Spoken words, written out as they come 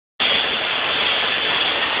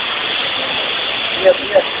Iya,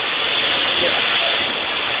 iya.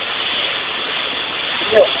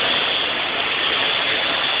 Iya.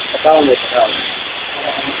 Pagkaon mo, pagkaon.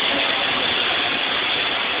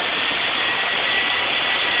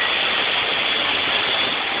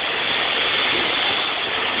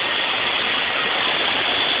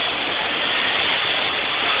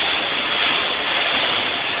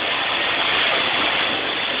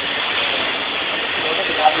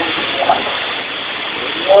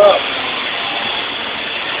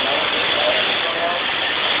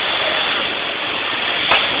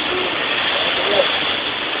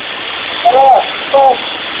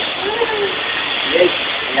 Yes,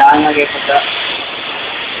 kailangan lagi pagka.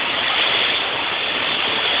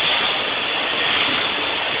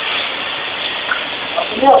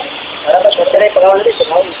 Ako nyo. Para ba, pagkari, pagkawan ulit,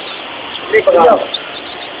 pagkawan. Hindi, pagkawan.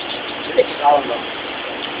 Hindi, pagkawan ba?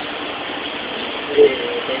 Hindi,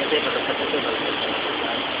 hindi,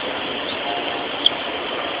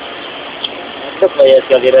 ito pa yan,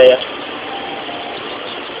 kaliraya.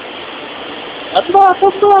 Atba.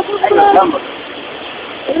 Ay, naglamot.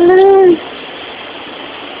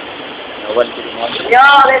 Nawan ko din mo. Yo,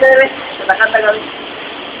 dali. Tagal.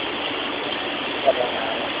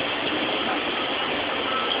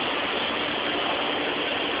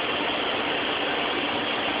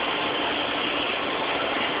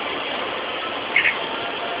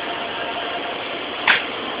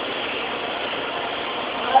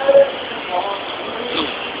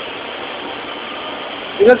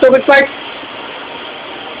 Tingnan tubig fight.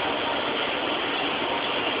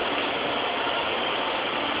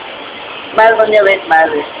 Smile on your way,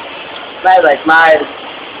 smile. Smile.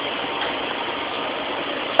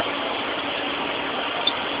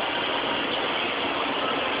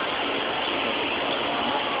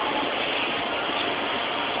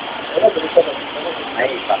 Ay,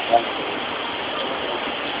 pakwan.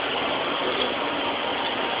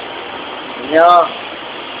 Nyo.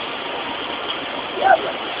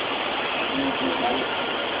 Yabla.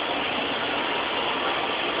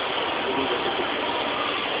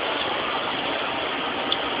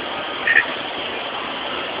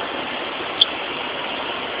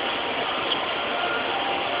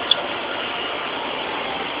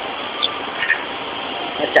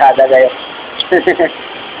 Masyada kayo.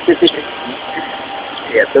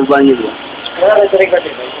 Ya, terbang itu.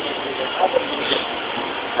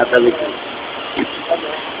 Atalik.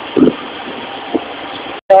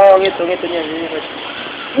 Oh, gitu nya.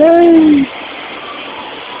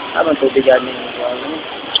 Apa tuh dijamin?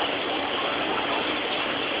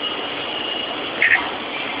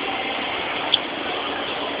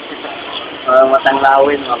 Matang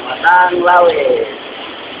lawin.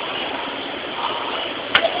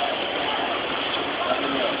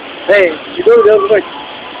 Hey, idol boy.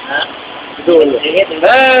 Hah? Idol. Ano ito?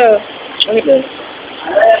 Ano ito?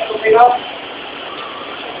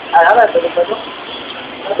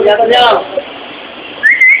 Ano niya?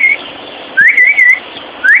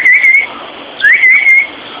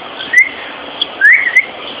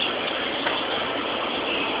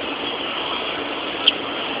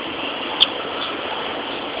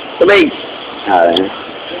 Tubig.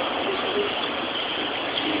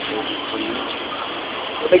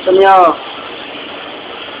 Tubig niyo.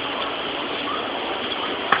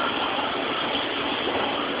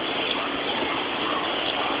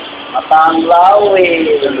 Matang lawin.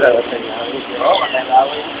 Oh, matang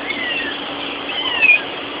lawin.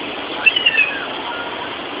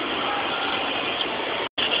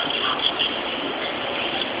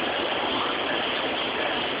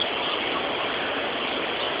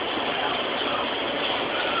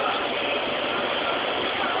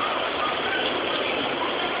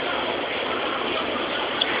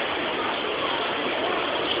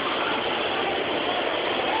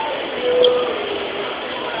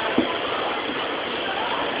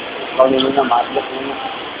 Kau ni muna matlok muna.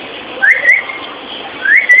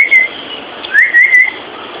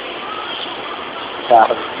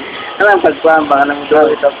 Ano ang pagkuhan? Baka nang doon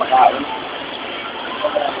ito pagkaon.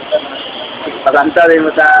 Pagkanta rin mo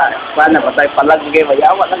sa kuhan na patay palagay.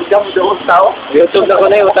 Mayawa lang dyan mo doon tao. YouTube na ko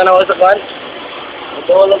na yung tanaw sa kuhan.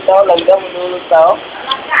 Matulog tao lang dyan mo tao.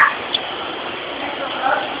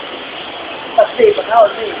 Pasti, pagkaon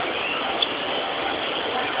siya.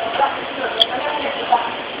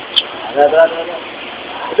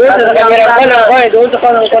 Doon sa kamera ka na, doon sa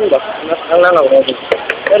kanang kan ba? Ang langaw.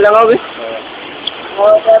 Ang langaw, eh?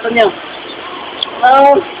 Oo, sa niya.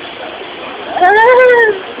 Oo.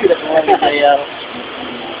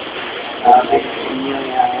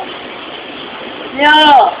 Nyo!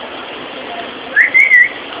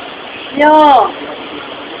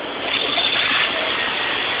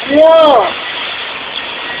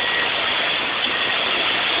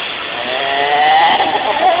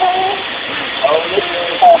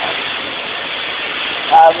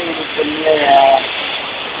 kami, gusto niya na.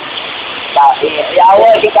 Yawa,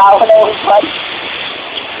 ikaw na yung fan.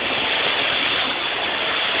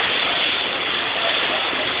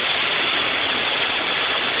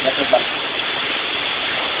 Ito ba?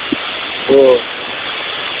 Oo.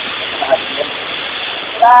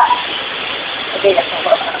 Okay,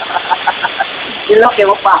 ilok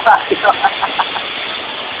yung pa.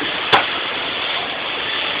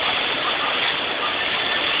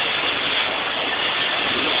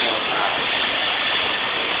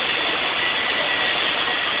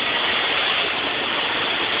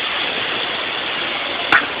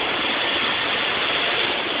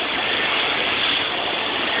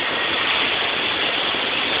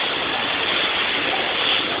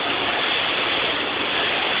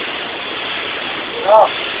 Oh.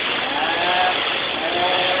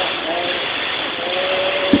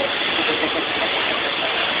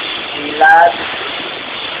 Ilan.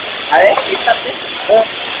 Ay, itat eh. Oh.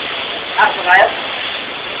 Ah, kaya?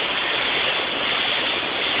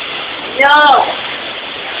 Yo!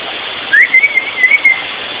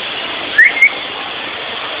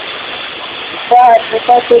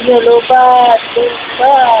 Lupat niyo, lupat.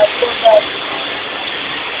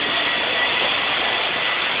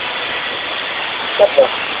 Ito.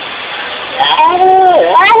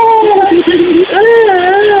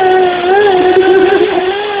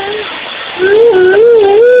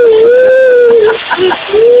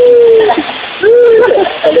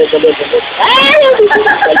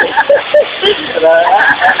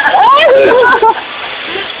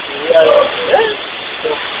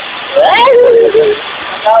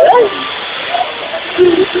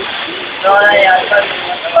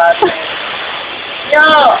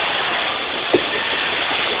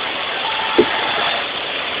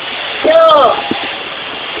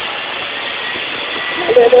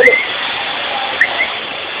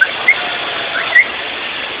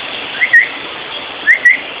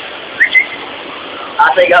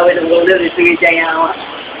 Asa gawin ng golden, sige siya yang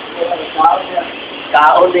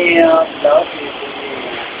kaon niya.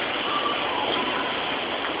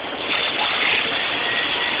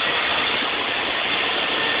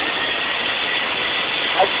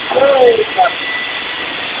 Ay,